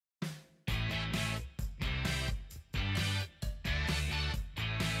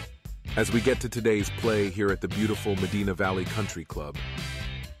As we get to today's play here at the beautiful Medina Valley Country Club,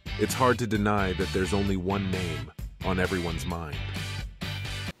 it's hard to deny that there's only one name on everyone's mind.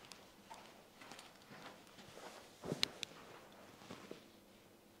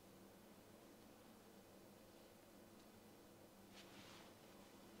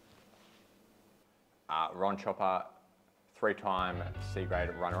 Ron Chopper, 3-time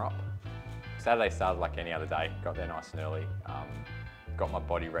C-grade runner-up. Saturday started like any other day. Got there nice and early. Got my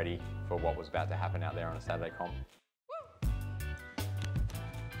body ready for what was about to happen out there on a Saturday comp.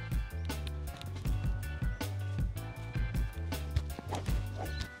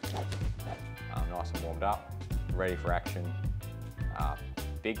 Nice and warmed up, ready for action.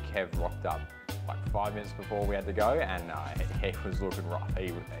 Big Kev rocked up like 5 minutes before we had to go, and he was looking rough.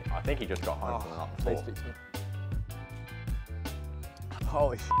 I think he just got home from the night before. Please fix me.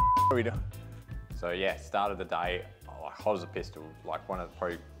 Holy shit, what are we doing? So yeah, started the day like hot as a pistol, like one of the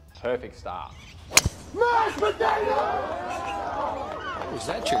probably perfect start. Mashed potatoes! What was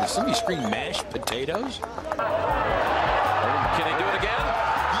that, Did somebody scream mashed potatoes? Can he do it again?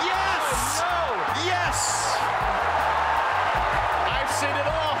 Yes! Oh, no! Yes! I've seen it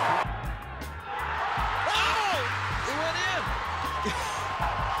all.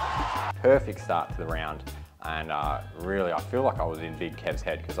 Perfect start to the round, and really I feel like I was in Big Kev's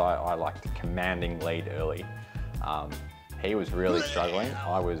head because I liked a commanding lead early. He was really struggling.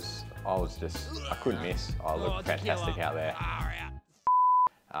 I couldn't miss. I looked fantastic out there.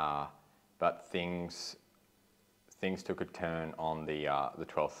 But things took a turn on the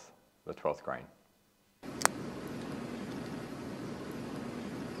 12th green.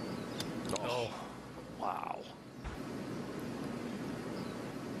 Oh, wow.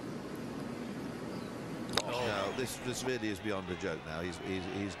 No, this really is beyond a joke now.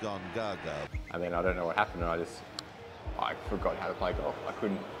 He's gone gaga. And then I don't know what happened, and I forgot how to play golf.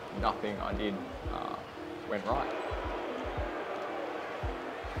 Nothing I did went right.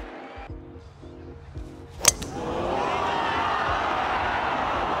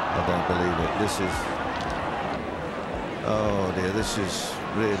 I don't believe it. Oh dear,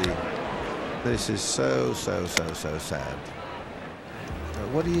 this is so sad.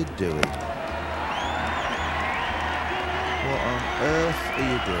 What are you doing? What on earth are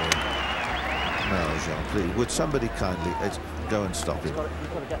you doing? No, Jean, please, would somebody kindly go and stop him?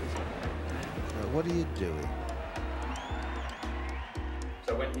 What are you doing?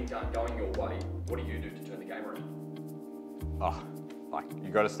 So when things aren't going your way, what do you do to turn the game around? Oh, like,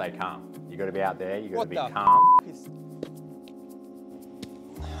 you got to stay calm. You got to be out there. You got to be calm.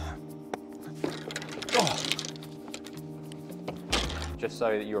 Oh. Just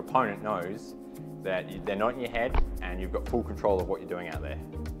so that your opponent knows that they're not in your head and you've got full control of what you're doing out there.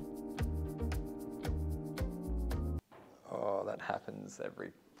 Oh, that happens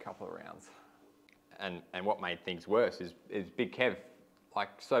every couple of rounds. And what made things worse is Big Kev like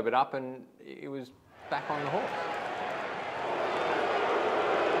sobered up and he was back on the horse.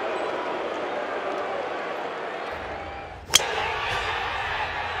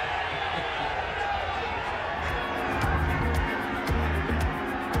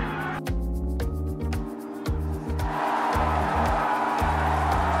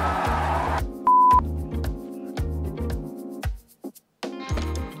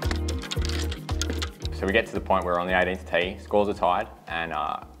 So we get to the point where we're on the 18th tee, scores are tied, and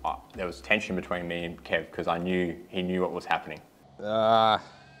there was tension between me and Kev because I knew he knew what was happening.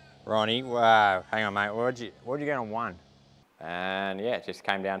 Ronnie, wow, hang on mate, what'd you get on 1? And yeah, it just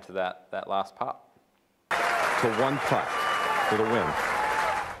came down to that last putt. To 1 putt for the win.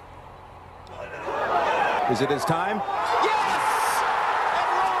 Is it his time?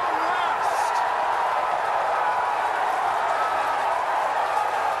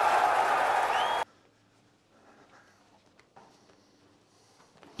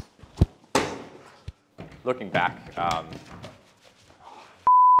 Looking back,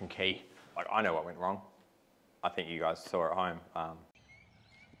 key. Like, I know what went wrong. I think you guys saw it at home. I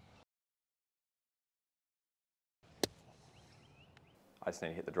just need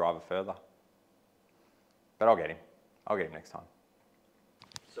to hit the driver further. But I'll get him. I'll get him next time.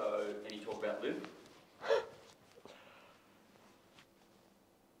 So, any talk about Liv?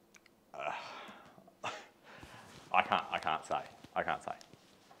 I can't say.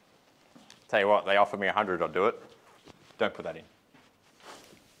 Tell you what, they offered me 100, I'll do it. Don't put that in.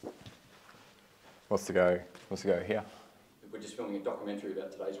 What's to go here? We're just filming a documentary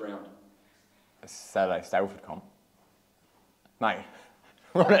about today's round. It's Saturday stableford comp. Mate,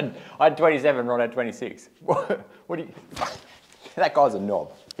 I had 27, Ron had 26. What do you... That guy's a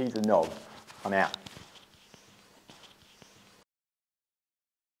knob. He's a knob. I'm out.